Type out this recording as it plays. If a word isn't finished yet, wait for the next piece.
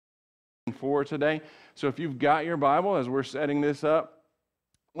4 today. So if you've got your Bible as we're setting this up,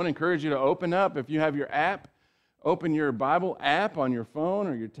 I want to encourage you to open up. If you have your app, open your Bible app on your phone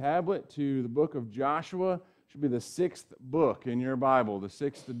or your tablet to the book of Joshua. It should be the 6th book in your Bible, the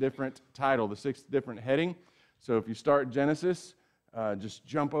 6th different title, the 6th different heading. So if you start Genesis, just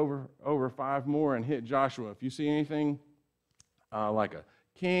jump over 5 more and hit Joshua. If you see anything like a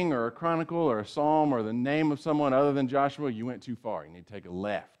king or a chronicle or a psalm or the name of someone other than Joshua, you went too far. You need to take a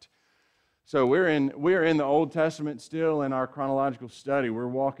left. So we're in the Old Testament still in our chronological study. We're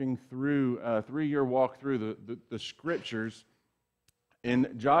walking through a 3-year walk through the Scriptures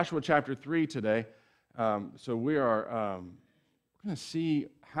in Joshua chapter 3 today. So we are going to see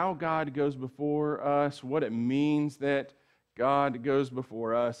how God goes before us, what it means that God goes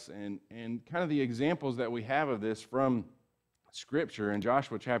before us, and kind of the examples that we have of this from Scripture in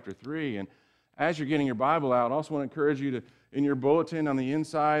Joshua chapter 3. And as you're getting your Bible out, I also want to encourage you to, in your bulletin on the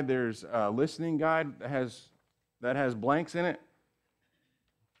inside, there's a listening guide that has blanks in it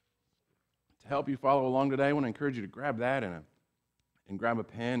to help you follow along today. I want to encourage you to grab that and grab a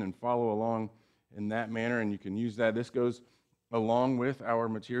pen and follow along in that manner, and you can use that. This goes along with our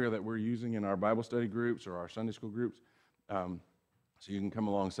material that we're using in our Bible study groups or our Sunday school groups, so you can come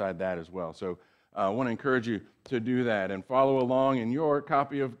alongside that as well. So I want to encourage you to do that and follow along in your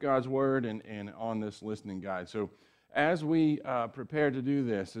copy of God's Word and on this listening guide. So as we prepare to do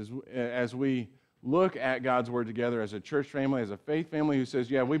this, as we look at God's Word together as a church family, as a faith family who says,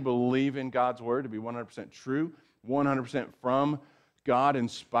 yeah, we believe in God's Word to be 100% true, 100% from God,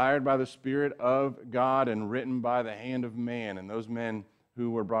 inspired by the Spirit of God and written by the hand of man, and those men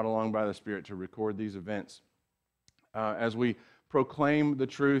who were brought along by the Spirit to record these events. As we proclaim the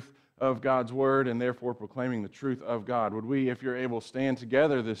truth of God's Word and therefore proclaiming the truth of God, would we, if you're able, stand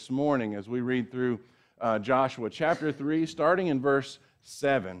together this morning as we read through Joshua chapter 3, starting in verse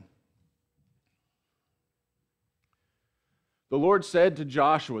 7. The Lord said to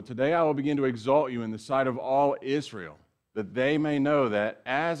Joshua, "Today I will begin to exalt you in the sight of all Israel, that they may know that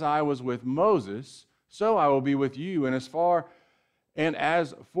as I was with Moses, so I will be with you, and as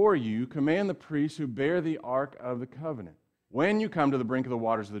for you, command the priests who bear the ark of the covenant. When you come to the brink of the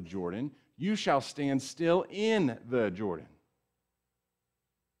waters of the Jordan, you shall stand still in the Jordan."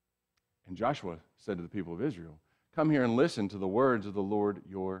 And Joshua said to the people of Israel, "Come here and listen to the words of the Lord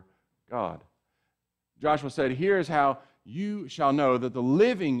your God." Joshua said, "Here is how you shall know that the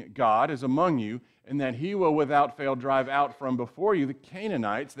living God is among you, and that he will without fail drive out from before you the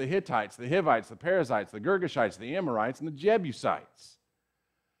Canaanites, the Hittites, the Hivites, the Perizzites, the Girgashites, the Amorites, and the Jebusites.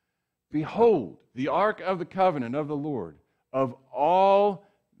 Behold, the ark of the covenant of the Lord of all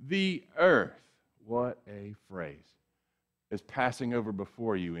the earth," what a phrase, "is passing over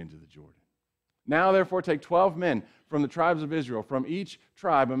before you into the Jordan. Now therefore take 12 men from the tribes of Israel, from each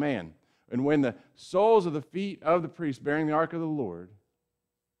tribe a man. And when the soles of the feet of the priests bearing the ark of the Lord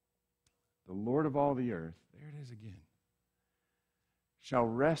of all the earth," there it is again, "shall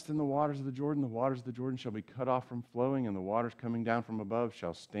rest in the waters of the waters of the Jordan shall be cut off from flowing, and the waters coming down from above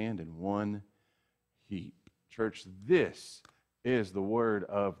shall stand in one heap." Church, this is the word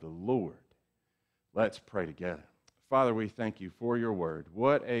of the Lord. Let's pray together. Father, we thank you for your word.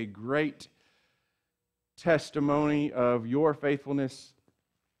 What a great testimony of your faithfulness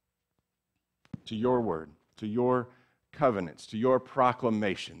to your word, to your covenants, to your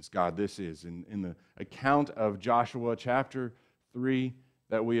proclamations. God, this is in the account of Joshua chapter 3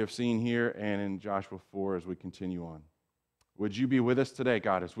 that we have seen here, and in Joshua 4 as we continue on. Would you be with us today,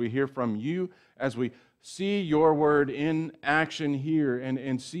 God, as we hear from you, as we see your word in action here,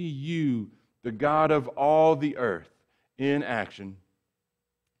 and see you, the God of all the earth, in action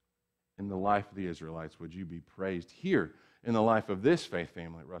in the life of the Israelites. Would you be praised here in the life of this faith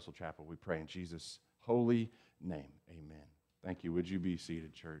family at Russell Chapel? We pray in Jesus' holy name. Amen. Thank you. Would you be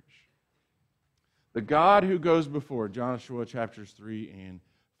seated, church? The God who goes before, Joshua chapters 3 and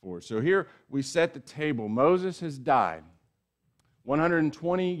 4. So here we set the table. Moses has died.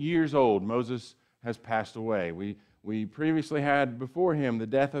 120 years old, Moses has passed away. We previously had before him the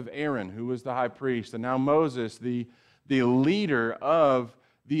death of Aaron, who was the high priest, and now Moses, the leader of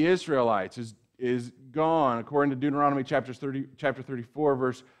the Israelites, is gone. According to Deuteronomy chapter 34,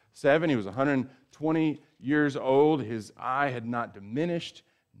 verse 7, he was 120 years old. His eye had not diminished,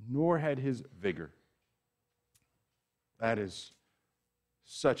 nor had his vigor. That is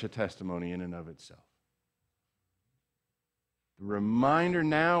such a testimony in and of itself. The reminder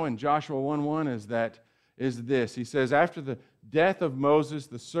now in Joshua 1:1 is this. He says, "After the death of Moses,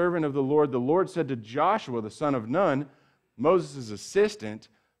 the servant of the Lord said to Joshua, the son of Nun, Moses' assistant,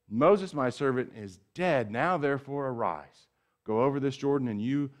 'Moses, my servant, is dead. Now, therefore, arise. Go over this Jordan, and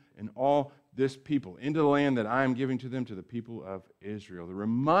you and all this people into the land that I am giving to them, to the people of Israel. The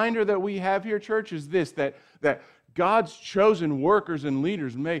reminder that we have here, church, is this, that God's chosen workers and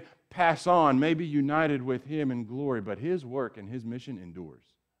leaders may pass on, may be united with Him in glory, but His work and His mission endures.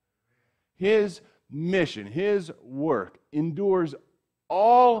 His mission, His work endures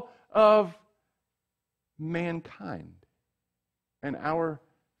all of mankind and our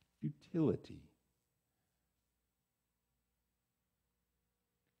futility.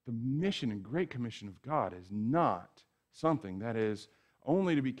 The mission and great commission of God is not something that is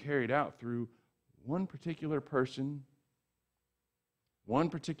only to be carried out through one particular person, one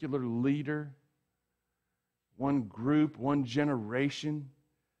particular leader, one group, one generation.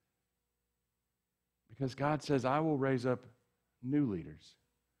 Because God says, I will raise up new leaders.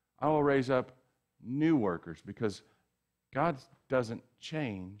 I will raise up new workers, because God doesn't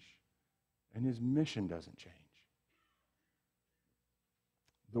change and His mission doesn't change.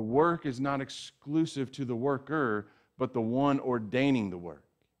 The work is not exclusive to the worker, but the one ordaining the work.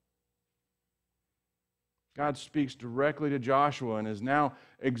 God speaks directly to Joshua and is now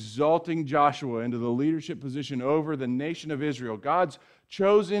exalting Joshua into the leadership position over the nation of Israel. God's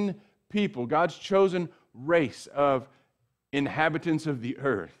chosen people, God's chosen race of inhabitants of the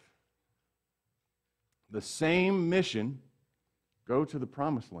earth. The same mission, go to the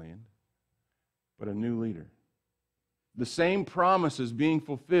promised land, but a new leader. The same promises being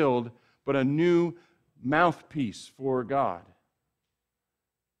fulfilled, but a new mouthpiece for God.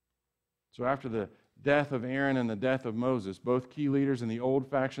 So after the death of Aaron and the death of Moses, both key leaders in the old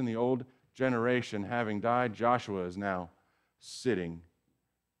faction, the old generation, having died, Joshua is now sitting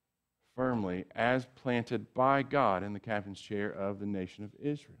firmly as planted by God in the captain's chair of the nation of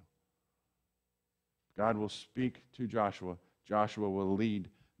Israel. God will speak to Joshua. Joshua will lead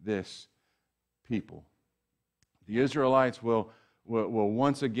this people. The Israelites will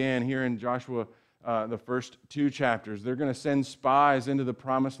once again, here in Joshua, the first 2 chapters, they're going to send spies into the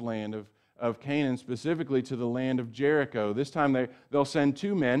promised land of Canaan, specifically to the land of Jericho. This time they'll send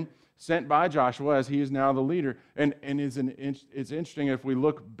 2 men sent by Joshua, as he is now the leader. And it's interesting, if we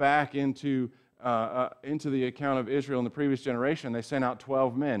look back into the account of Israel in the previous generation, they sent out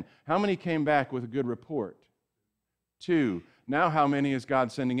 12 men. How many came back with a good report? 2. Now how many is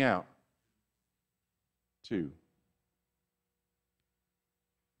God sending out? 2.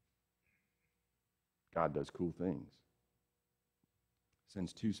 God does cool things.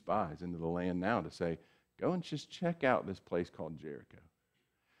 Sends 2 spies into the land now to say, go and just check out this place called Jericho.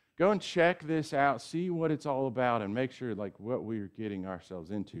 Go and check this out, see what it's all about, and make sure like what we're getting ourselves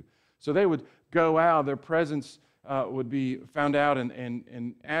into. So they would go out, their presence would be found out,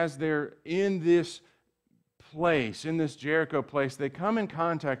 and as they're in this place, in this Jericho place, they come in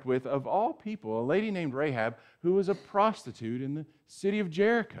contact with, of all people, a lady named Rahab, who was a prostitute in the city of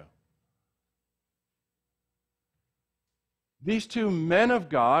Jericho. These 2 men of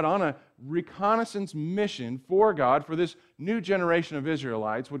God on a reconnaissance mission for God, for this new generation of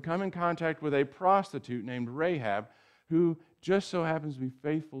Israelites, would come in contact with a prostitute named Rahab, who just so happens to be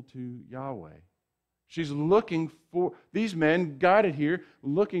faithful to Yahweh. She's looking for these men, guided here,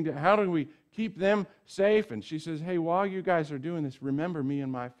 looking to how do we keep them safe? And she says, hey, while you guys are doing this, remember me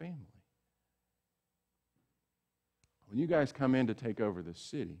and my family. When you guys come in to take over this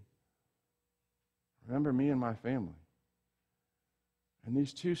city, remember me and my family. And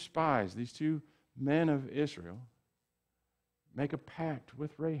these 2 spies, these 2 men of Israel, make a pact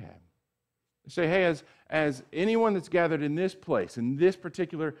with Rahab. They say, hey, as anyone that's gathered in this place, in this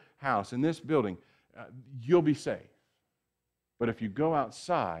particular house, in this building, you'll be safe. But if you go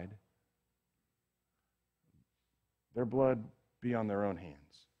outside, their blood be on their own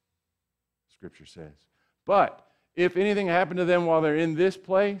hands, Scripture says. But if anything happened to them while they're in this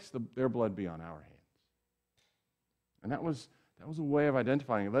place, their blood be on our hands. And that was a way of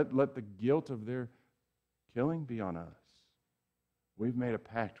identifying it. Let the guilt of their killing be on us. We've made a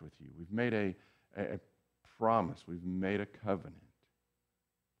pact with you. We've made a promise. We've made a covenant.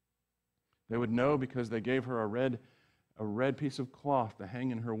 They would know because they gave her a red piece of cloth to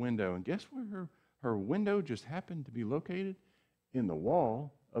hang in her window. And guess where her window just happened to be located? In the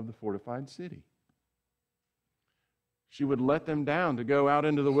wall of the fortified city. She would let them down to go out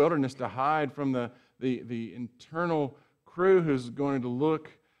into the wilderness to hide from the internal crew who's going to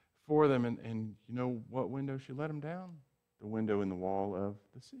look for them. And you know what window she let them down? The window in the wall of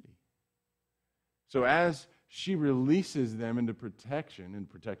the city. So as she releases them into protection, in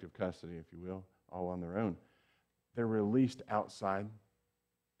protective custody, if you will, all on their own, they're released outside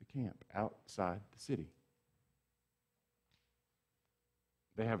the camp, outside the city.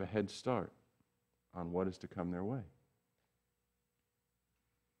 They have a head start on what is to come their way.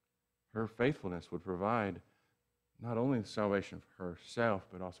 her faithfulness would provide not only the salvation of herself,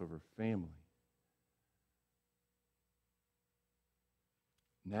 but also of her family.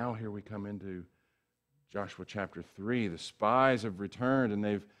 Now here we come into Joshua chapter 3. The spies have returned and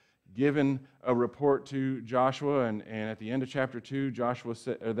they've given a report to Joshua. And at the end of chapter 2,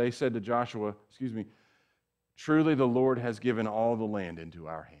 they said to Joshua, truly the Lord has given all the land into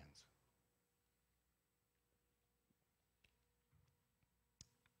our hands.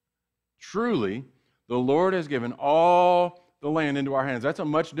 Truly, the Lord has given all the land into our hands. That's a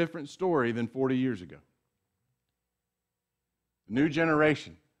much different story than 40 years ago. A new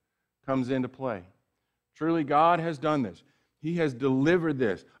generation comes into play. Truly, God has done this. He has delivered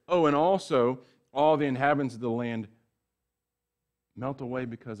this. Oh, and also, all the inhabitants of the land melt away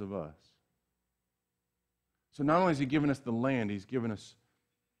because of us. So not only has He given us the land, He's given us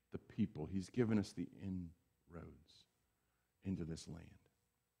the people. He's given us the inroads into this land.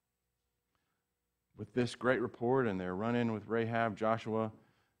 With this great report and their run-in with Rahab, Joshua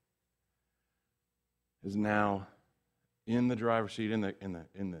is now in the driver's seat, in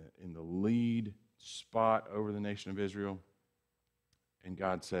the lead spot over the nation of Israel. And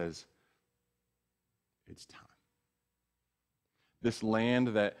God says, it's time. This land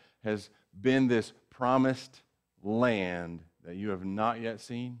that has been this promised land that you have not yet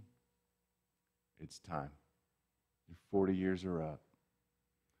seen, it's time. Your 40 years are up.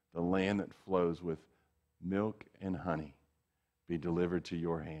 The land that flows with milk and honey be delivered to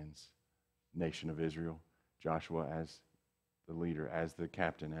your hands, nation of Israel. Joshua as the leader, as the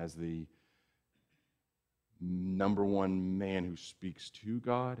captain, as the number one man who speaks to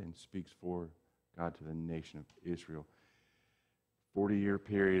God and speaks for God to the nation of Israel. 40-year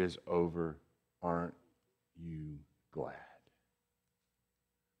period is over. Aren't you glad?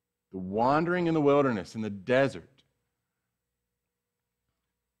 The wandering in the wilderness, in the desert,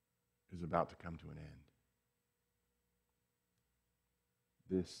 is about to come to an end.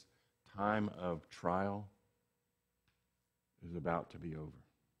 This time of trial is about to be over.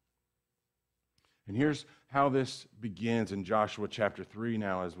 And here's how this begins in Joshua chapter 3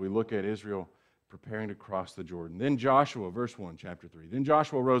 now as we look at Israel preparing to cross the Jordan. Then Joshua, verse 1, chapter 3. Then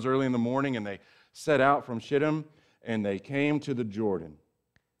Joshua rose early in the morning and they set out from Shittim and they came to the Jordan.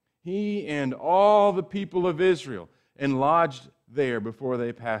 He and all the people of Israel and lodged there before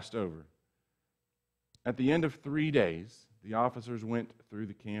they passed over. At the end of 3 days, the officers went through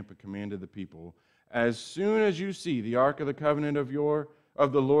the camp and commanded the people, as soon as you see the ark of the covenant of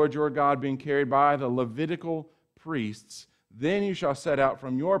the Lord your God being carried by the Levitical priests, then you shall set out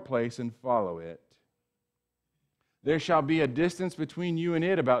from your place and follow it. There shall be a distance between you and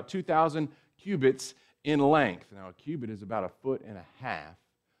it, about 2,000 cubits in length. Now, a cubit is about 1.5 feet,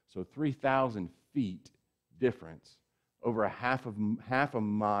 so 3,000 feet difference, over half a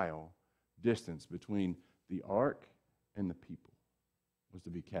mile distance between the ark and the people was to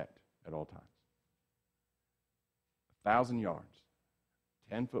be kept at all times. 1,000 yards,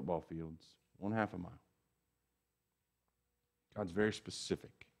 10 football fields, 1/2 a mile. God's very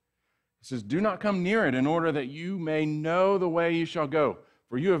specific. He says, do not come near it in order that you may know the way you shall go,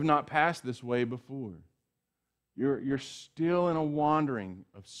 for you have not passed this way before. You're still in a wandering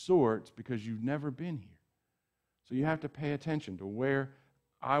of sorts because you've never been here. So you have to pay attention to where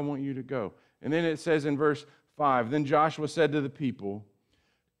I want you to go. And then it says in verse 5, then Joshua said to the people,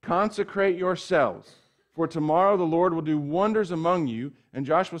 consecrate yourselves, for tomorrow the Lord will do wonders among you. And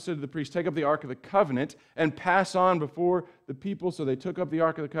Joshua said to the priests, take up the Ark of the Covenant and pass on before the people. So they took up the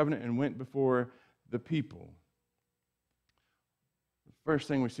Ark of the Covenant and went before the people. The first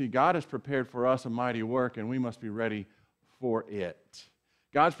thing we see, God has prepared for us a mighty work, and we must be ready for it.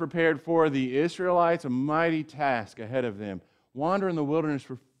 God's prepared for the Israelites a mighty task ahead of them. Wander in the wilderness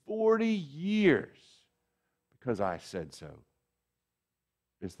for 40 years because I said so,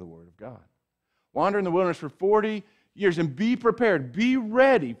 is the word of God. Wander in the wilderness for 40 years and be prepared. Be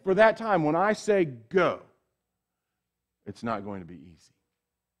ready for that time when I say go. It's not going to be easy.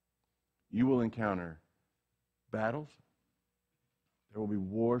 You will encounter battles. There will be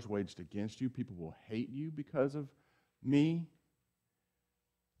wars waged against you. People will hate you because of me.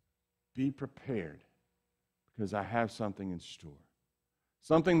 Be prepared because I have something in store.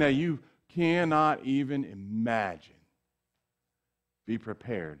 Something that you cannot even imagine. Be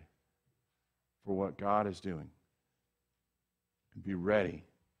prepared for what God is doing. And be ready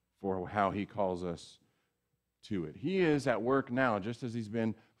for how He calls us to it. He is at work now, just as He's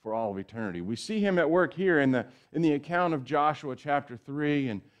been for all of eternity. We see Him at work here in the account of Joshua chapter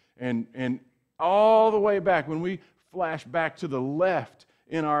 3 and all the way back. When we flash back to the left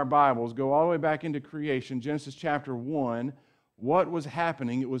in our Bibles, go all the way back into creation, Genesis chapter 1, what was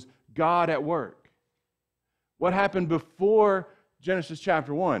happening. It was God at work. What happened before Genesis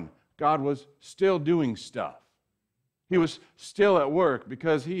chapter 1? God was still doing stuff. He was still at work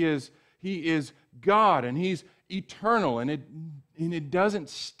because He is God and He's eternal, and it doesn't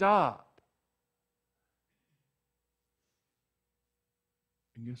stop.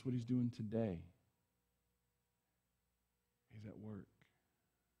 And guess what He's doing today? He's at work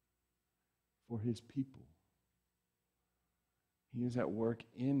for His people. He is at work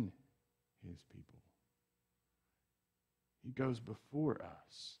in His people. He goes before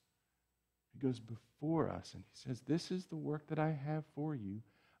us. He goes before us and He says, this is the work that I have for you.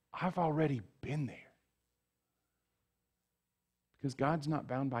 I've already been there. Because God's not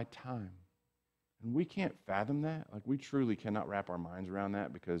bound by time. And we can't fathom that. Like, we truly cannot wrap our minds around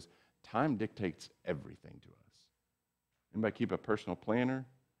that because time dictates everything to us. Anybody keep a personal planner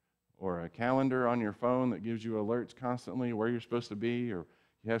or a calendar on your phone that gives you alerts constantly where you're supposed to be, or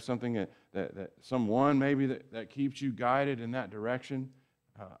you have something that someone maybe that keeps you guided in that direction?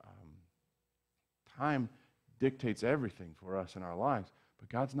 Time dictates everything for us in our lives, but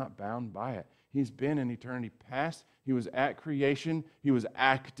God's not bound by it. He's been in eternity past. He was at creation. He was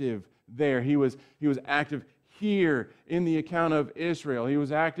active there. He was active here in the account of Israel. He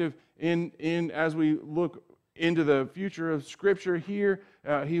was active in as we look into the future of Scripture here.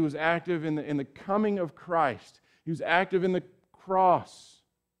 He was active in the coming of Christ. He was active in the cross.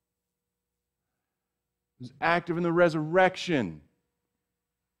 He was active in the resurrection.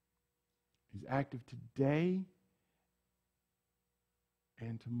 He's active today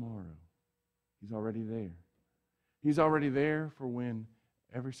and tomorrow. He's already there. He's already there for when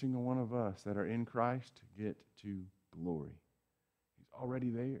every single one of us that are in Christ get to glory. He's already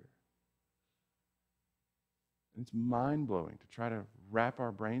there. And it's mind-blowing to try to wrap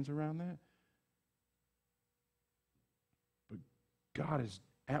our brains around that. But God is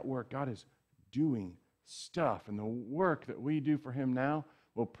at work. God is doing stuff. And the work that we do for Him now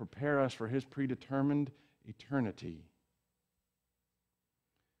will prepare us for His predetermined eternity.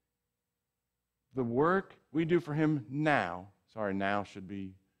 The work we do for Him now, now should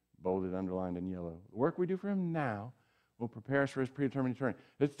be bolded, underlined, and yellow. The work we do for Him now will prepare us for His predetermined eternity.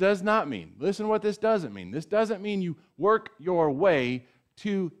 This does not mean, listen to what this doesn't mean. This doesn't mean you work your way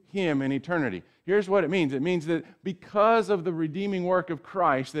to Him in eternity. Here's what it means. It means that because of the redeeming work of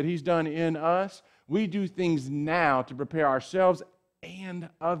Christ that He's done in us, we do things now to prepare ourselves and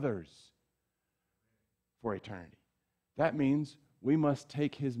others for eternity. That means we must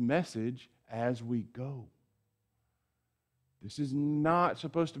take His message as we go. This is not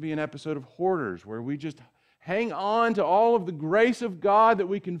supposed to be an episode of Hoarders where we just hang on to all of the grace of God that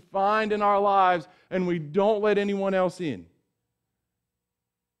we can find in our lives and we don't let anyone else in.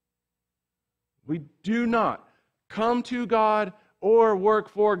 We do not come to God or work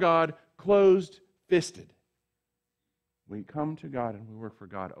for God closed-fisted. We come to God and we work for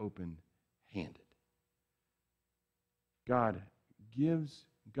God open-handed. God gives,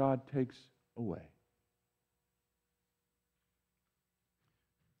 God takes away.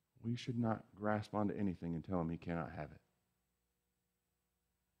 We should not grasp onto anything and tell Him He cannot have it.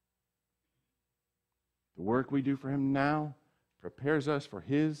 The work we do for Him now prepares us for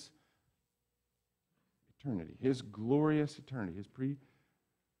His eternity, His glorious eternity, His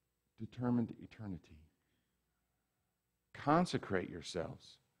predetermined eternity. Consecrate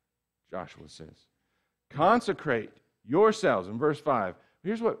yourselves, Joshua says. Consecrate yourselves in verse 5.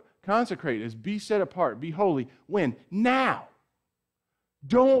 Here's what consecrate is: be set apart, be holy. When? Now.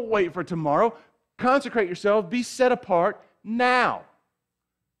 Don't wait for tomorrow. Consecrate yourselves, be set apart now.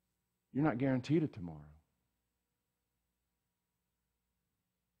 You're not guaranteed a tomorrow.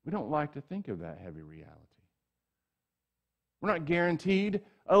 We don't like to think of that heavy reality. We're not guaranteed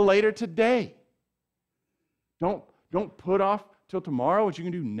a later today. Don't put off till tomorrow what you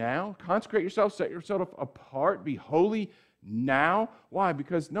can do now. Consecrate yourself, set yourself apart, be holy now. Why?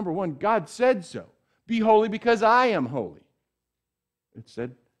 Because, number one, God said so. Be holy because I am holy. It's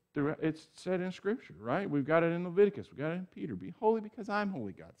said in Scripture, right? We've got it in Leviticus. We've got it in Peter. Be holy because I'm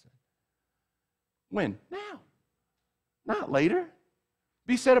holy, God said. When? Now. Not later.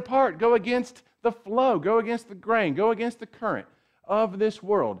 Be set apart. Go against the flow. Go against the grain. Go against the current of this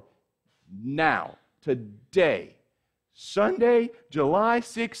world. Now. Today. Sunday, July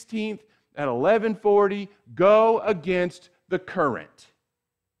 16th at 11:40. Go against the current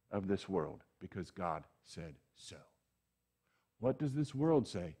of this world because God said so. What does this world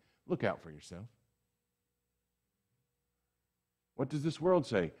say? Look out for yourself. What does this world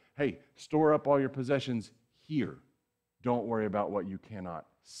say? Hey, store up all your possessions here. Don't worry about what you cannot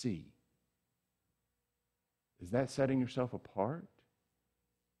see. Is that setting yourself apart?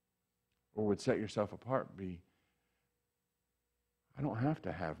 Or would set yourself apart be, I don't have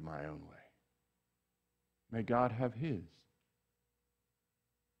to have my own way. May God have His.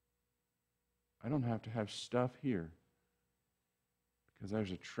 I don't have to have stuff here because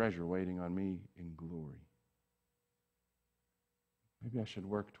there's a treasure waiting on me in glory. Maybe I should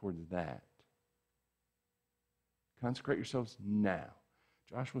work towards that. Consecrate yourselves now.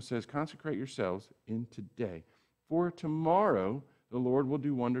 Joshua says, consecrate yourselves in today. For tomorrow the Lord will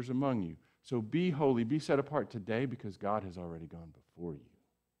do wonders among you. So be holy, be set apart today because God has already gone before you.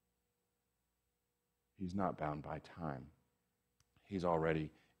 He's not bound by time. He's already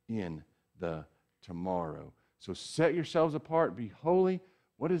in the tomorrow. So set yourselves apart, be holy.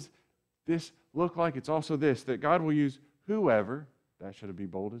 What does this look like? It's also this, that God will use whoever, that should be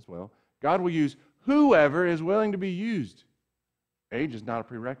bold as well, God will use whoever is willing to be used. Age is not a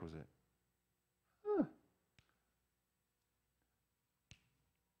prerequisite.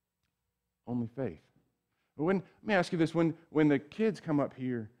 Only faith. But let me ask you this, when the kids come up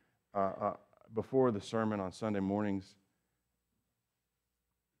here before the sermon on Sunday mornings,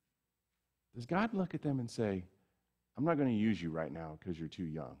 does God look at them and say, I'm not going to use you right now because you're too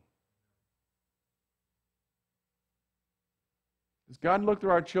young? Does God look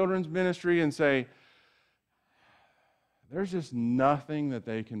through our children's ministry and say, there's just nothing that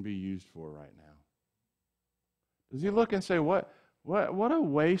they can be used for right now? Does He look and say, what a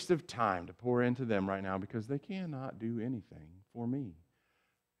waste of time to pour into them right now because they cannot do anything for me?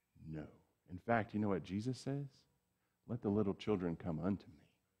 No. In fact, you know what Jesus says? Let the little children come unto me.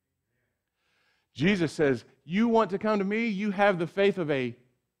 Jesus says, you want to come to me? You have the faith of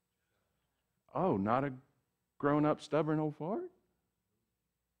not a grown-up, stubborn old fart?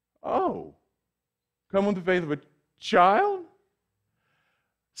 Oh, come with the faith of a child?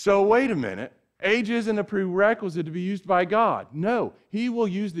 So wait a minute. Age isn't a prerequisite to be used by God. No, He will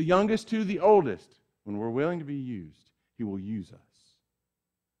use the youngest to the oldest. When we're willing to be used, He will use us.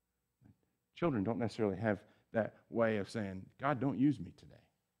 Children don't necessarily have that way of saying, God, don't use me today.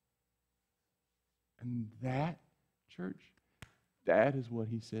 And that, church, that is what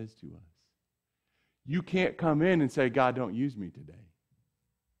He says to us. You can't come in and say, God, don't use me today.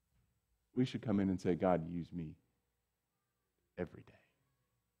 We should come in and say, God, use me every day.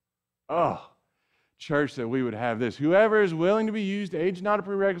 Oh, church, that we would have this. Whoever is willing to be used, age not a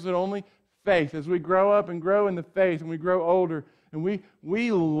prerequisite, only faith. As we grow up and grow in the faith and we grow older and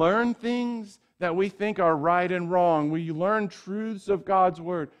we learn things that we think are right and wrong. We learn truths of God's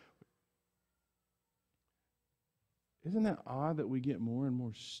Word. Isn't that odd that we get more and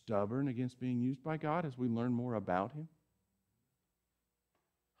more stubborn against being used by God as we learn more about Him?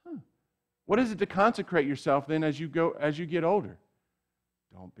 What is it to consecrate yourself then as you get older?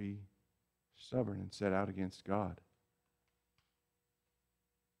 Don't be stubborn and set out against God.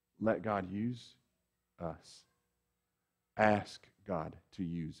 Let God use us. Ask God to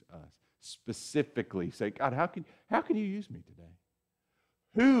use us. Specifically say, God, how can you use me today?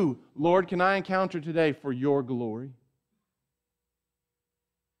 Who, Lord, can I encounter today for your glory?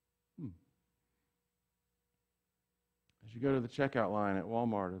 As you go to the checkout line at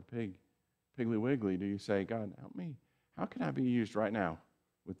Walmart or Piggly Wiggly, do you say, God, help me? How can I be used right now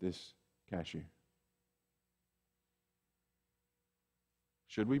with this cashier?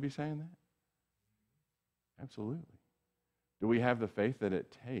 Should we be saying that? Absolutely. Do we have the faith that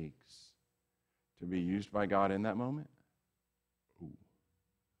it takes to be used by God in that moment? Ooh.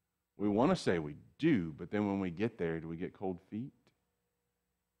 We want to say we do, but then when we get there, do we get cold feet?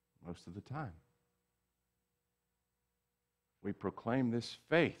 Most of the time. We proclaim this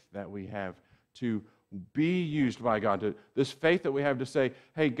faith that we have to be used by God, this faith that we have to say,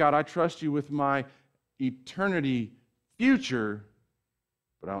 hey, God, I trust you with my eternity future,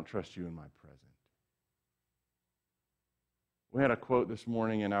 but I don't trust you in my present. We had a quote this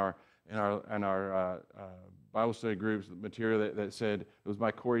morning in our Bible study groups material that said, it was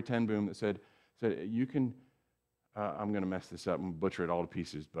by Corrie ten Boom, that said you can, I'm going to mess this up and butcher it all to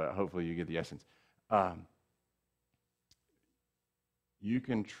pieces, but hopefully you get the essence. You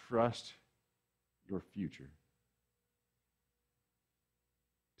can trust your future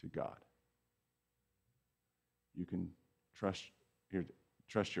to God. You can trust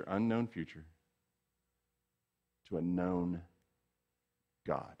your unknown future to a known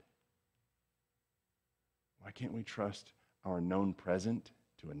God. Why can't we trust our known present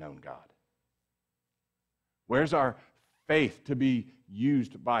to a known God? Where's our faith to be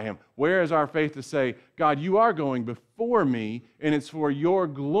used by Him? Where is our faith to say, God, you are going before me, and it's for your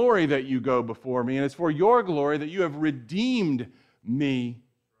glory that you go before me, and it's for your glory that you have redeemed me.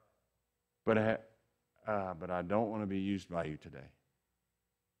 But but I don't want to be used by you today.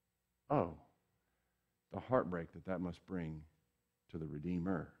 Oh, the heartbreak that must bring to the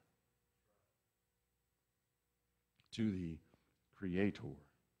Redeemer, to the Creator.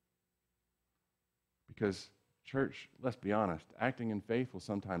 Because, church, let's be honest, acting in faith will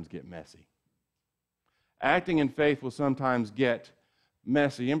sometimes get messy. Acting in faith will sometimes get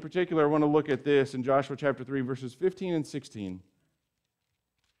messy. In particular, I want to look at this in Joshua chapter 3, verses 15 and 16.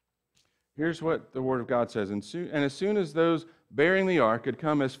 Here's what the Word of God says. And as soon as those bearing the ark had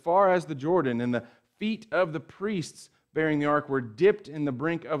come as far as the Jordan, and the feet of the priests bearing the ark were dipped in the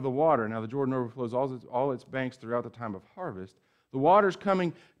brink of the water. Now the Jordan overflows all its banks throughout the time of harvest. The waters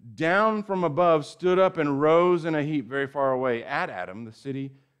coming down from above stood up and rose in a heap very far away at Adam, the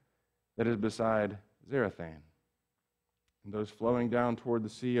city that is beside Zarethan. And those flowing down toward the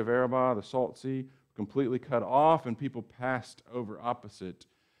sea of Arabah, the salt sea, completely cut off, and people passed over opposite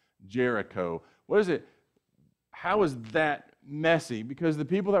Jericho. What is it? How is that messy? Because the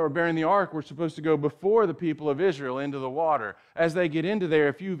people that were bearing the ark were supposed to go before the people of Israel into the water. As they get into there,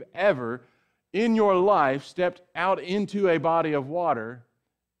 if you've ever in your life stepped out into a body of water,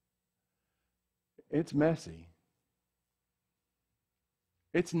 it's messy.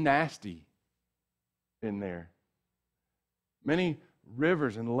 It's nasty in there. Many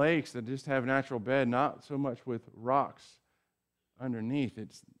rivers and lakes that just have natural bed, not so much with rocks underneath.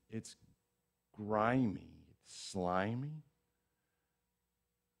 It's grimy, it's slimy.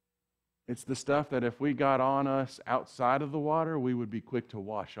 It's the stuff that if we got on us outside of the water, we would be quick to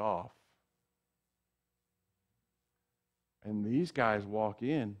wash off. And these guys walk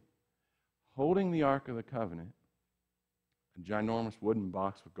in holding the Ark of the Covenant, a ginormous wooden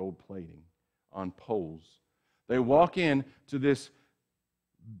box with gold plating on poles. They walk in to this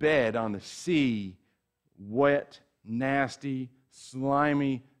bed on the sea, wet, nasty,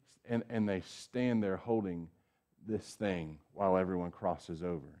 slimy, and they stand there holding this thing while everyone crosses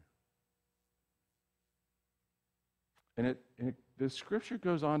over. And the scripture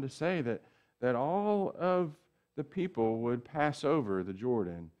goes on to say that all of the people would pass over the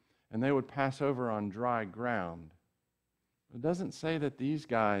Jordan, and they would pass over on dry ground. It doesn't say that these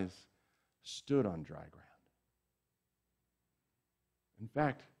guys stood on dry ground. In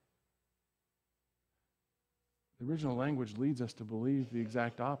fact, the original language leads us to believe the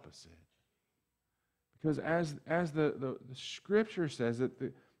exact opposite. Because as the scripture says that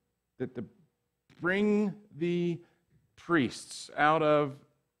the bring the priests out of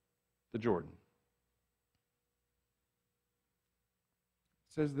the Jordan.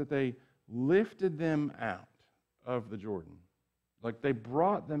 It says that they lifted them out of the Jordan. Like they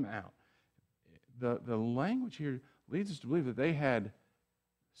brought them out. The language here leads us to believe that they had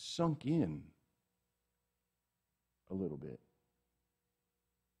sunk in a little bit.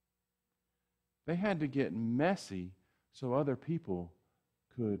 They had to get messy so other people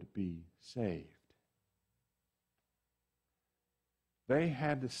could be saved. They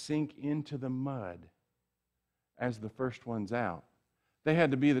had to sink into the mud as the first ones out. They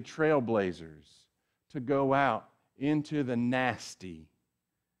had to be the trailblazers to go out into the nasty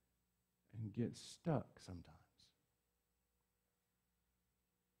and get stuck sometimes.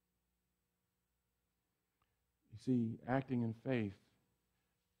 You see, acting in faith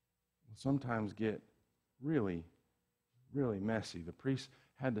will sometimes get really, really messy. The priests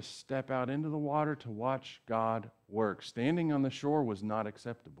had to step out into the water to watch God work. Standing on the shore was not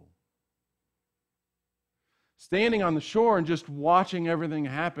acceptable. Standing on the shore and just watching everything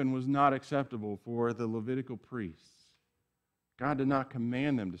happen was not acceptable for the Levitical priests. God did not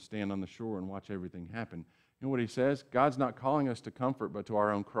command them to stand on the shore and watch everything happen. You know what he says? God's not calling us to comfort, but to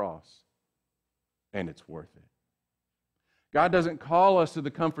our own cross. And it's worth it. God doesn't call us to the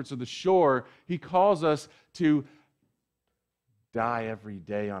comforts of the shore. He calls us to die every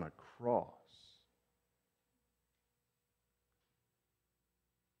day on a cross.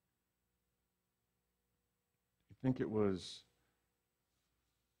 You think it was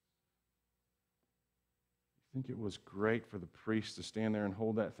great for the priests to stand there and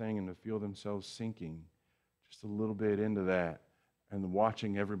hold that thing and to feel themselves sinking just a little bit into that and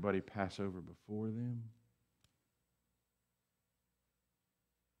watching everybody pass over before them?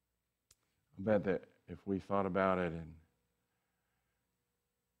 I bet that if we thought about it and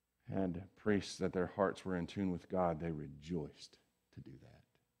had priests that their hearts were in tune with God, they rejoiced to do that.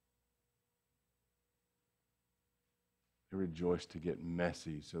 They rejoiced to get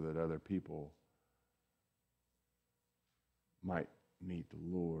messy so that other people might meet the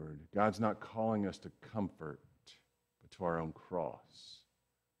Lord. God's not calling us to comfort, but to our own cross.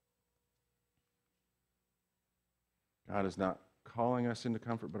 God is not calling us into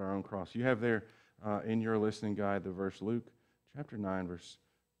comfort, but our own cross. You have there in your listening guide the verse Luke chapter 9, verse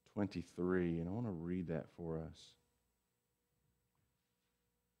 23, and I want to read that for us.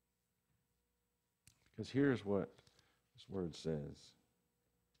 Because here's what this word says.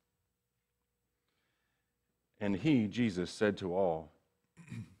 And he, Jesus, said to all,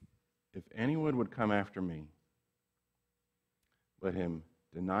 if anyone would come after me, let him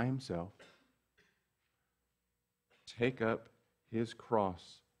deny himself, take up his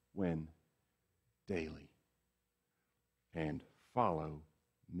cross when daily, and follow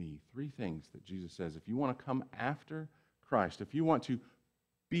me. Three things that Jesus says. If you want to come after Christ, if you want to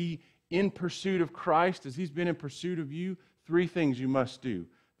be in pursuit of Christ as he's been in pursuit of you, three things you must do.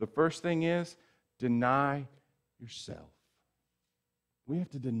 The first thing is deny yourself. We have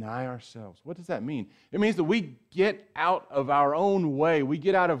to deny ourselves. What does that mean? It means that we get out of our own way. We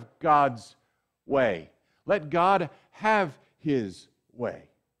get out of God's way. Let God have his way.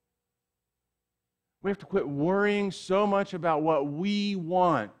 We have to quit worrying so much about what we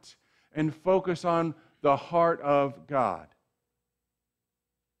want and focus on the heart of God.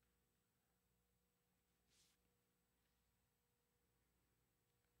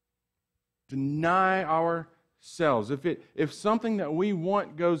 Deny ourselves. If something that we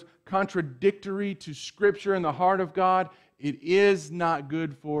want goes contradictory to Scripture and the heart of God, it is not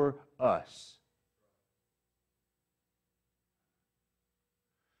good for us.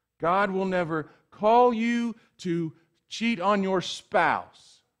 God will never call you to cheat on your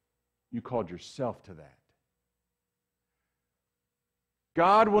spouse. You called yourself to that.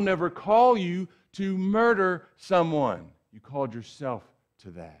 God will never call you to murder someone. You called yourself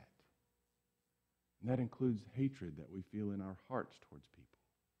to that. And that includes hatred that we feel in our hearts towards people.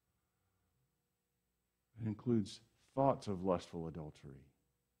 It includes thoughts of lustful adultery.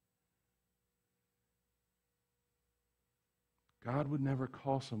 God would never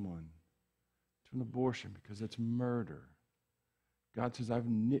call someone to an abortion because it's murder. God says, I've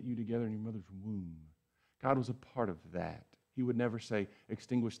knit you together in your mother's womb. God was a part of that. He would never say,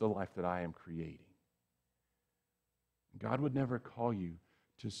 extinguish the life that I am creating. God would never call you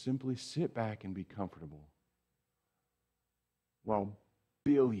to simply sit back and be comfortable while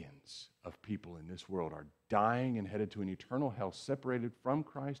billions of people in this world are dying and headed to an eternal hell, separated from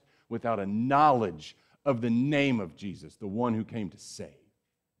Christ without a knowledge of the name of Jesus, the one who came to save.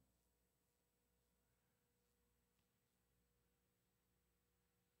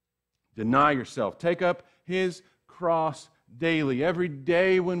 Deny yourself. Take up his cross daily. Every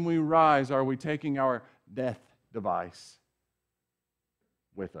day when we rise, are we taking our death device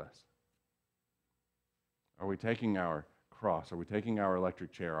with us? Are we taking our cross? Are we taking our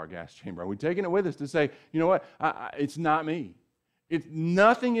electric chair, our gas chamber? Are we taking it with us to say, you know what, it's not me. It's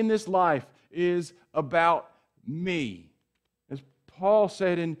nothing in this life is about me. As Paul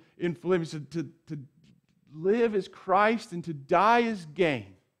said in Philippians, to live is Christ and to die is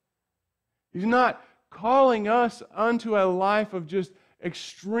gain. He's not calling us unto a life of just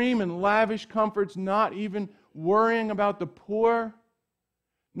extreme and lavish comforts, not even worrying about the poor,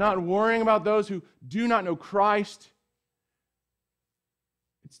 not worrying about those who do not know Christ.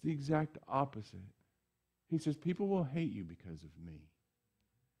 It's the exact opposite. He says, people will hate you because of me.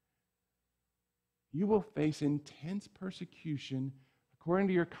 You will face intense persecution according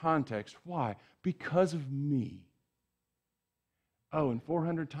to your context. Why? Because of me. Oh, and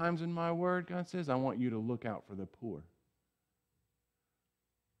 400 times in my word, God says, I want you to look out for the poor.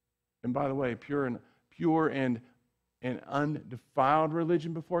 And by the way, pure and undefiled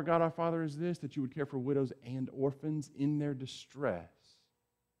religion before God our Father is this, that you would care for widows and orphans in their distress.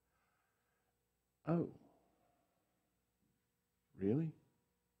 Oh, really?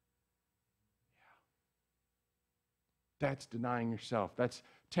 Yeah. That's denying yourself. That's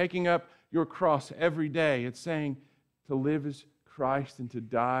taking up your cross every day. It's saying to live is Christ and to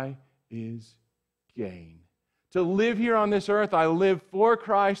die is gain. To live here on this earth, I live for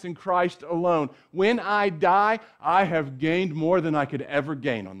Christ and Christ alone. When I die, I have gained more than I could ever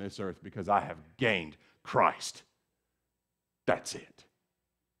gain on this earth because I have gained Christ. That's it.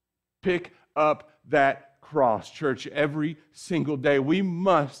 Pick up that cross, church, every single day. We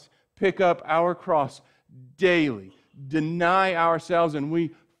must pick up our cross daily, deny ourselves, and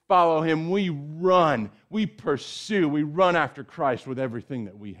we follow him. We run, we pursue, we run after Christ with everything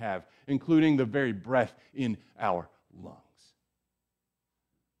that we have, including the very breath in our lungs.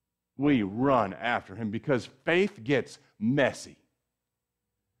 We run after him because faith gets messy.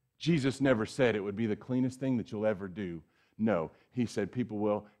 Jesus never said it would be the cleanest thing that you'll ever do. No, he said people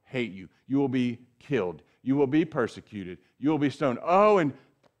will hate you. You will be killed. You will be persecuted. You will be stoned. Oh, and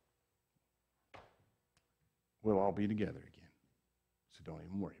we'll all be together again. So don't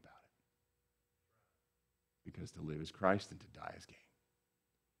even worry about because to live is Christ and to die is gain.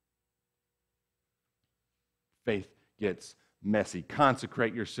 Faith gets messy.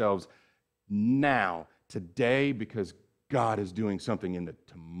 Consecrate yourselves now, today, because God is doing something in the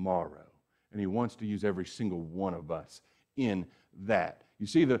tomorrow. And He wants to use every single one of us in that. You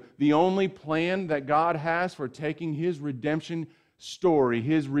see, the only plan that God has for taking His redemption story,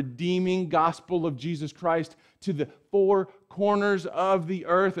 His redeeming gospel of Jesus Christ to the four corners of the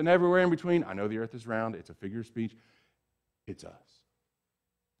earth and everywhere in between. I know the earth is round. It's a figure of speech. It's us.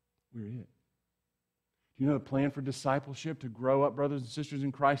 We're it. Do you know the plan for discipleship, to grow up brothers and sisters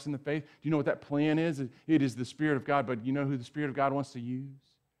in Christ in the faith? Do you know what that plan is? It is the Spirit of God, but you know who the Spirit of God wants to use?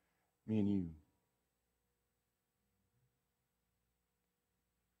 Me and you.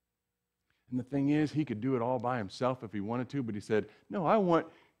 And the thing is, He could do it all by Himself if He wanted to, but He said, no, I want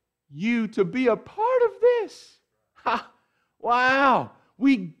you to be a part of this. Ha! Wow!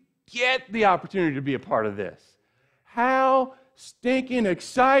 We get the opportunity to be a part of this. How stinking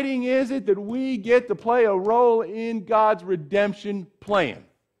exciting is it that we get to play a role in God's redemption plan?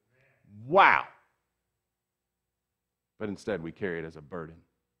 Wow! But instead, we carry it as a burden.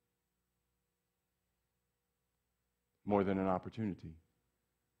 More than an opportunity.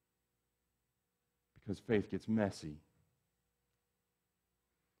 Because faith gets messy.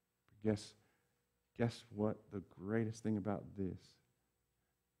 But guess what the greatest thing about this?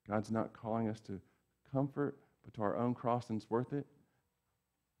 God's not calling us to comfort, but to our own cross, and it's worth it.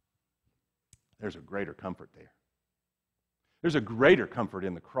 There's a greater comfort there. There's a greater comfort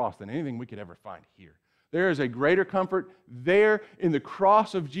in the cross than anything we could ever find here. There is a greater comfort there in the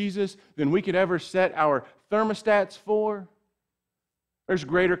cross of Jesus than we could ever set our thermostats for. There's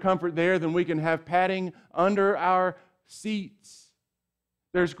greater comfort there than we can have padding under our seats.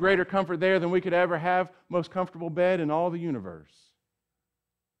 There's greater comfort there than we could ever have most comfortable bed in all the universe.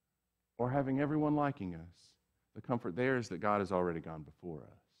 Or having everyone liking us. The comfort there is that God has already gone before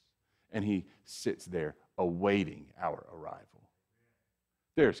us. And He sits there awaiting our arrival.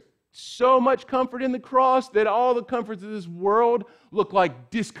 There's so much comfort in the cross that all the comforts of this world look like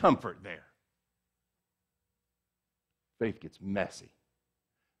discomfort there. Faith gets messy.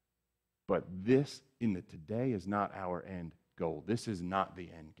 But this in the today is not our end goal. This is not the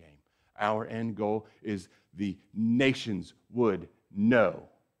end game. Our end goal is the nations would know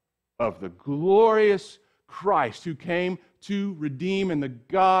of the glorious Christ who came to redeem and the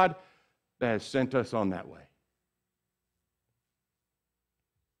God that has sent us on that way.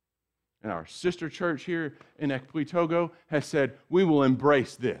 And our sister church here in Ekpui Togo has said, we will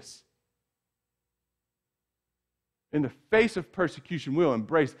embrace this. In the face of persecution, we'll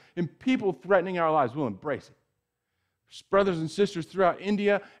embrace it. In people threatening our lives, we'll embrace it. Brothers and sisters throughout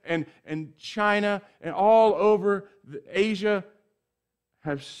India and China and all over Asia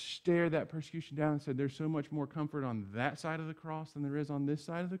have stared that persecution down and said, there's so much more comfort on that side of the cross than there is on this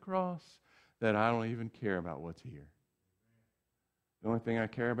side of the cross that I don't even care about what's here. The only thing I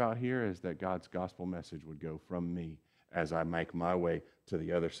care about here is that God's gospel message would go from me as I make my way to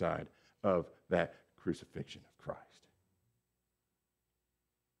the other side of that crucifixion of Christ.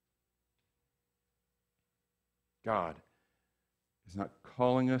 God is not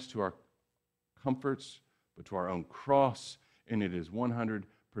calling us to our comforts, but to our own cross, and it is 100%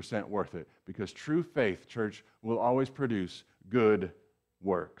 worth it. Because true faith, church, will always produce good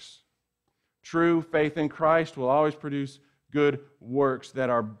works. True faith in Christ will always produce good works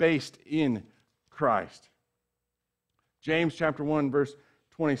that are based in Christ. James chapter 1, verse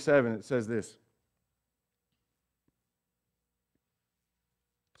 27, it says this.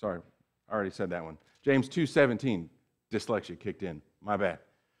 Sorry, I already said that one. James 2:17, dyslexia kicked in. My bad.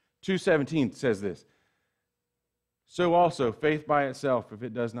 2:17 says this. So also, faith by itself, if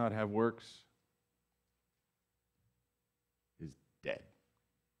it does not have works, is dead.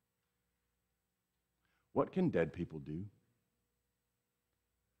 What can dead people do?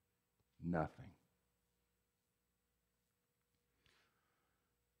 Nothing.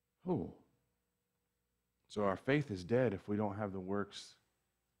 Oh. So our faith is dead if we don't have the works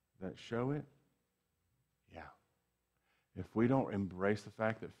that show it? Yeah. If we don't embrace the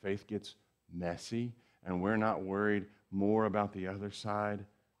fact that faith gets messy and we're not worried more about the other side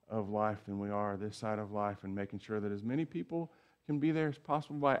of life than we are this side of life, and making sure that as many people can be there as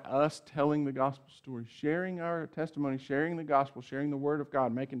possible by us telling the gospel story, sharing our testimony, sharing the gospel, sharing the word of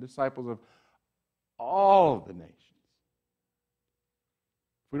God, making disciples of all of the nations.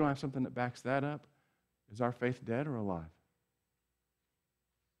 If we don't have something that backs that up, is our faith dead or alive?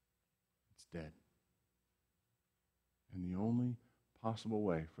 It's dead. And the only possible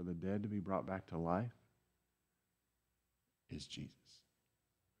way for the dead to be brought back to life is Jesus.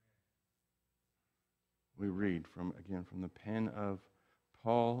 we read from the pen of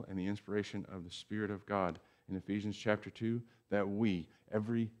Paul and the inspiration of the Spirit of God in Ephesians chapter 2, that we,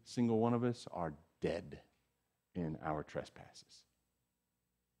 every single one of us, are dead in our trespasses.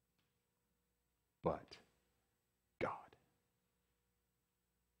 But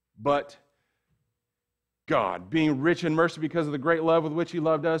God, being rich in mercy because of the great love with which He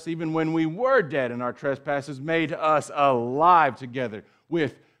loved us, even when we were dead in our trespasses, made us alive together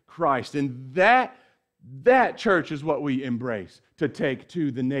with Christ. And that church is what we embrace to take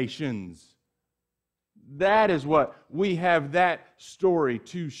to the nations. That is what we have, that story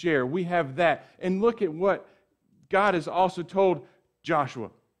to share. We have that. And look at what God has also told Joshua.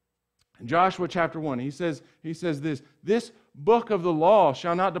 In Joshua chapter 1, he says this book of the law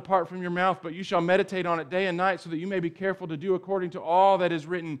shall not depart from your mouth, but you shall meditate on it day and night, so that you may be careful to do according to all that is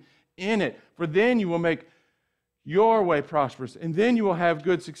written in it. For then you will make your way prosperous, and then you will have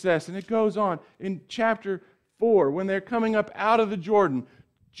good success. And it goes on. In chapter 4, when they're coming up out of the Jordan,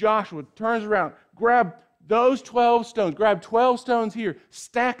 Joshua turns around, grab those 12 stones, grab 12 stones here,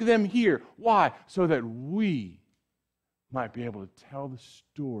 stack them here. Why? So that we might be able to tell the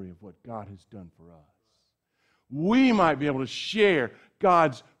story of what God has done for us. We might be able to share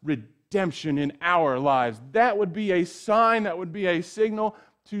God's redemption in our lives. That would be a sign, that would be a signal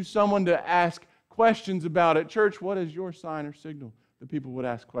to someone to ask questions about it. Church, what is your sign or signal that people would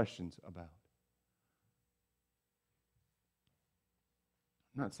ask questions about?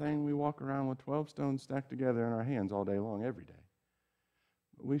 I'm not saying we walk around with 12 stones stacked together in our hands all day long, every day.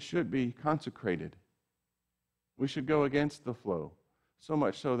 But we should be consecrated. We should go against the flow, so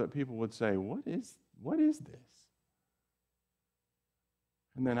much so that people would say, what is this?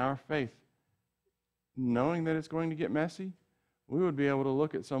 And then our faith, knowing that it's going to get messy, we would be able to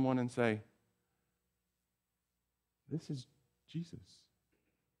look at someone and say, this is Jesus.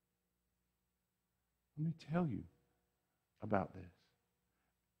 Let me tell you about this.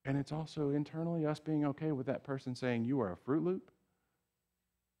 And it's also internally us being okay with that person saying, you are a Fruit Loop.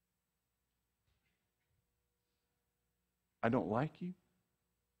 I don't like you.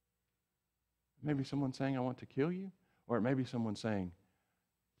 Maybe someone saying, I want to kill you. Or it may be someone saying,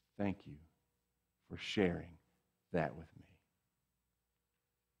 thank you for sharing that with me.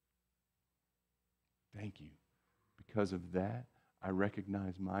 Thank you. Because of that, I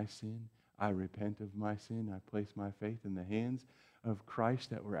recognize my sin. I repent of my sin. I place my faith in the hands of Christ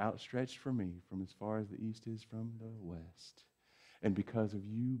that were outstretched for me from as far as the east is from the west. And because of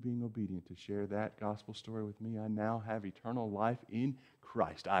you being obedient to share that gospel story with me, I now have eternal life in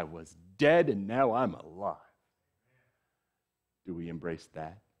Christ. I was dead and now I'm alive. Do we embrace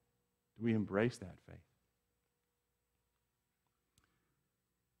that? Do we embrace that faith?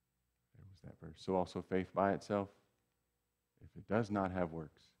 There was that verse. So also faith by itself, if it does not have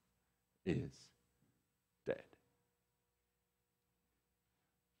works, is dead.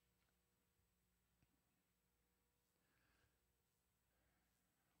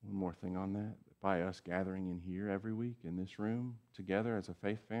 One more thing on that. By us gathering in here every week in this room together as a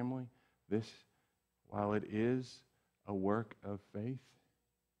faith family, this, while it is a work of faith,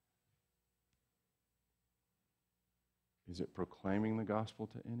 is it proclaiming the gospel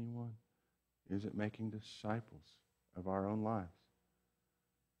to anyone? Is it making disciples of our own lives?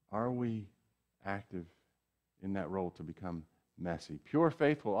 Are we active in that role to become messy? Pure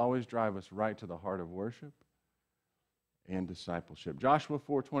faith will always drive us right to the heart of worship and discipleship. Joshua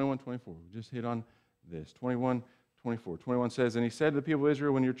 4, 21, 24. We just hit on this. 21, 24. 21 says, and he said to the people of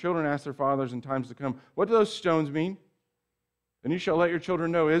Israel, when your children ask their fathers in times to come, what do those stones mean? Then you shall let your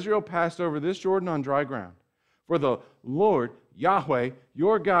children know, Israel passed over this Jordan on dry ground. For the Lord, Yahweh,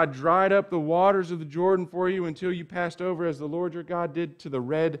 your God, dried up the waters of the Jordan for you until you passed over, as the Lord your God did to the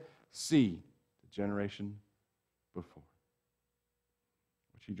Red Sea, the generation before,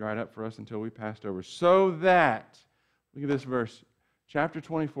 which he dried up for us until we passed over. So that, look at this verse, chapter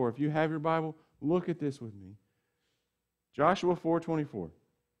 24. If you have your Bible, look at this with me. Joshua 4:24.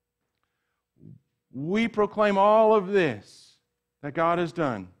 We proclaim all of this that God has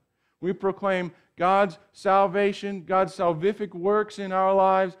done. We proclaim God's salvation, God's salvific works in our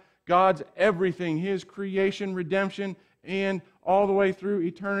lives, God's everything, His creation, redemption, and all the way through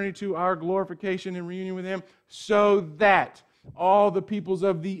eternity to our glorification and reunion with Him, so that all the peoples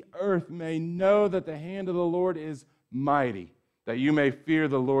of the earth may know that the hand of the Lord is mighty, that you may fear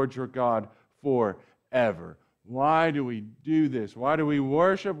the Lord your God forever. Why do we do this? Why do we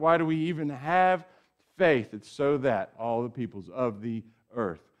worship? Why do we even have faith? It's so that all the peoples of the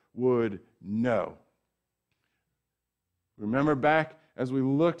earth would know. Remember back as we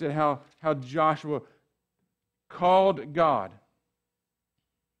looked at how Joshua called God.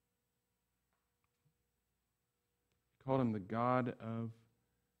 called him the God of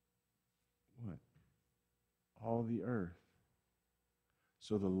what? All the earth.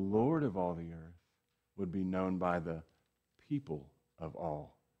 So the Lord of all the earth would be known by the people of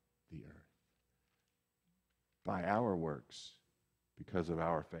all the earth, by our works, because of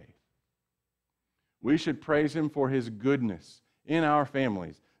our faith. We should praise him for his goodness in our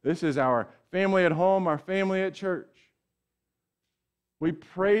families. This is our family at home, our family at church. We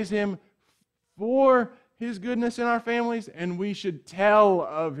praise him for his goodness in our families, and we should tell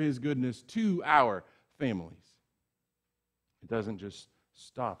of his goodness to our families. It doesn't just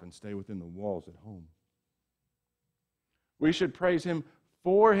stop and stay within the walls at home. We should praise him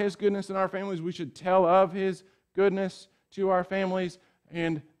for his goodness in our families. We should tell of his goodness to our families.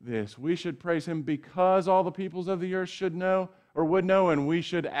 And this, we should praise him because all the peoples of the earth should know or would know, and we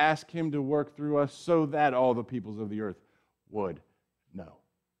should ask him to work through us so that all the peoples of the earth would know.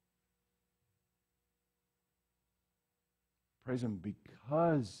 Praise him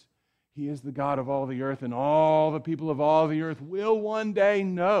because he is the God of all the earth, and all the people of all the earth will one day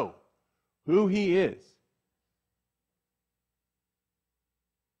know who he is.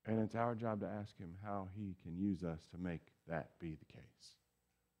 And it's our job to ask him how he can use us to make that be the case.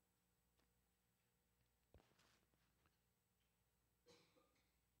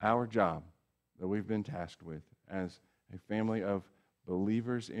 Our job that we've been tasked with as a family of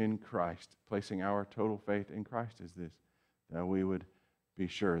believers in Christ, placing our total faith in Christ, is this: that we would be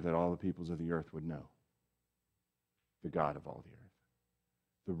sure that all the peoples of the earth would know the God of all the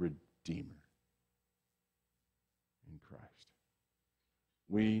earth, the Redeemer in Christ.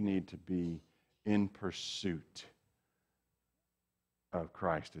 We need to be in pursuit of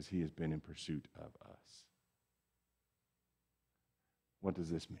Christ as he has been in pursuit of us. What does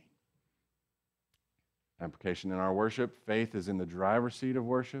this mean? Application in our worship. Faith is in the driver's seat of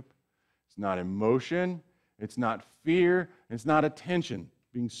worship. It's not emotion. It's not fear. It's not attention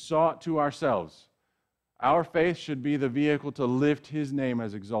being sought to ourselves. Our faith should be the vehicle to lift his name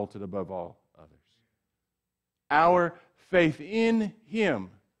as exalted above all others. Our faith in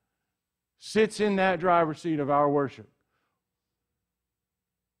him sits in that driver's seat of our worship.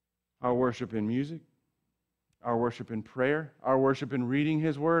 Our worship in music, our worship in prayer, our worship in reading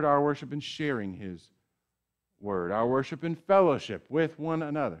his word, our worship in sharing his word, our worship in fellowship with one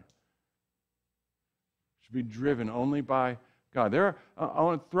another should be driven only by God. I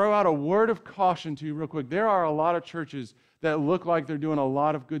want to throw out a word of caution to you real quick. There are a lot of churches that look like they're doing a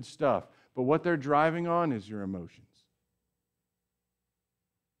lot of good stuff, but what they're driving on is your emotions.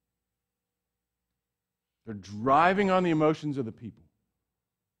 They're driving on the emotions of the people.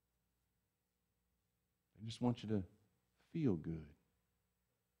 They just want you to feel good.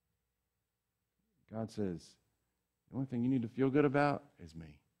 God says, the only thing you need to feel good about is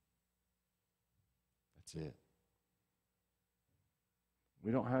me. That's it.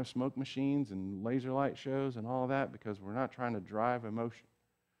 We don't have smoke machines and laser light shows and all that because we're not trying to drive emotion.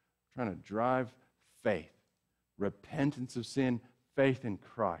 We're trying to drive faith, repentance of sin, faith in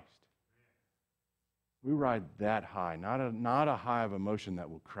Christ. We ride that high, not a high of emotion that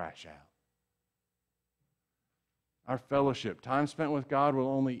will crash out. Our fellowship, time spent with God, will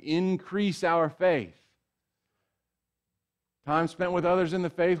only increase our faith. Time spent with others in the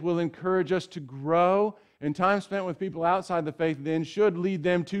faith will encourage us to grow, and time spent with people outside the faith then should lead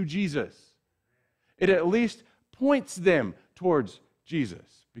them to Jesus. It at least points them towards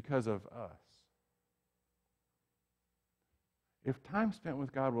Jesus because of us. If time spent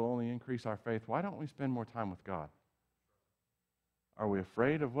with God will only increase our faith, why don't we spend more time with God? Are we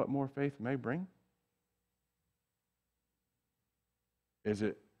afraid of what more faith may bring? Is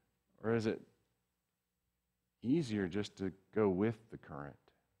it easier just to go with the current?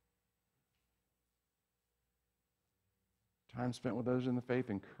 Time spent with those in the faith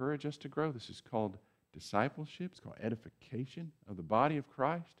encourage us to grow. This is called discipleship. It's called edification of the body of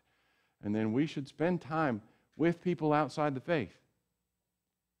Christ. And then we should spend time with people outside the faith.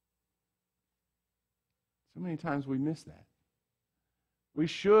 So many times we miss that. We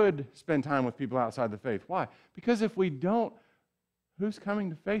should spend time with people outside the faith. Why? Because if we don't, who's coming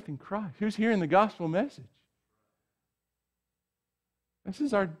to faith in Christ? Who's hearing the gospel message? This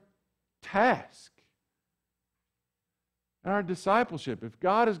is our task. And our discipleship. If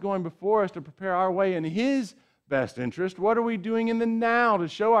God is going before us to prepare our way in his best interest, what are we doing in the now to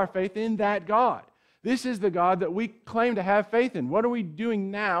show our faith in that God? This is the God that we claim to have faith in. What are we doing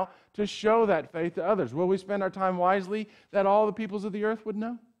now to show that faith to others? Will we spend our time wisely that all the peoples of the earth would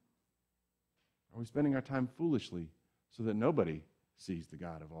know? Are we spending our time foolishly so that nobody sees the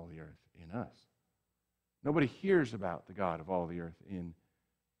God of all the earth in us? Nobody hears about the God of all the earth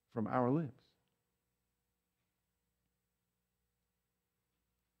from our lips.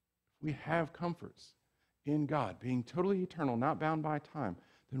 we have comforts in God, being totally eternal, not bound by time,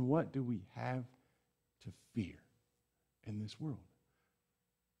 then what do we have to fear in this world?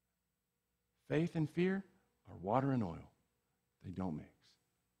 Faith and fear are water and oil. They don't mix.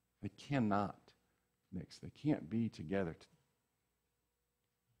 They cannot mix. They can't be together.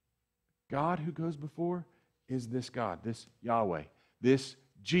 God who goes before is this God, this Yahweh, this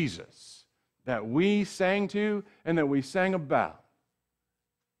Jesus that we sang to and that we sang about.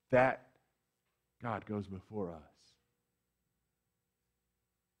 That God goes before us.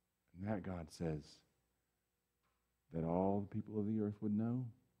 And that God says that all the people of the earth would know,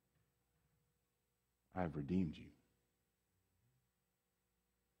 I have redeemed you.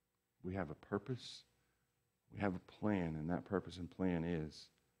 We have a purpose, we have a plan, and that purpose and plan is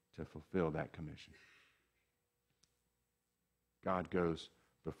to fulfill that commission. God goes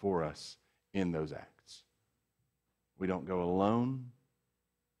before us in those acts. We don't go alone.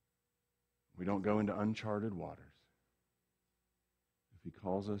 We don't go into uncharted waters. If He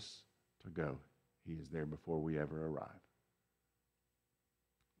calls us to go, He is there before we ever arrive.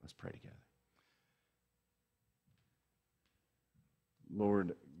 Let's pray together.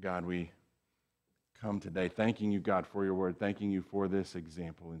 Lord God, we come today thanking you, God, for your word, thanking you for this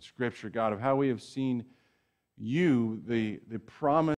example in Scripture, God, of how we have seen you, the promise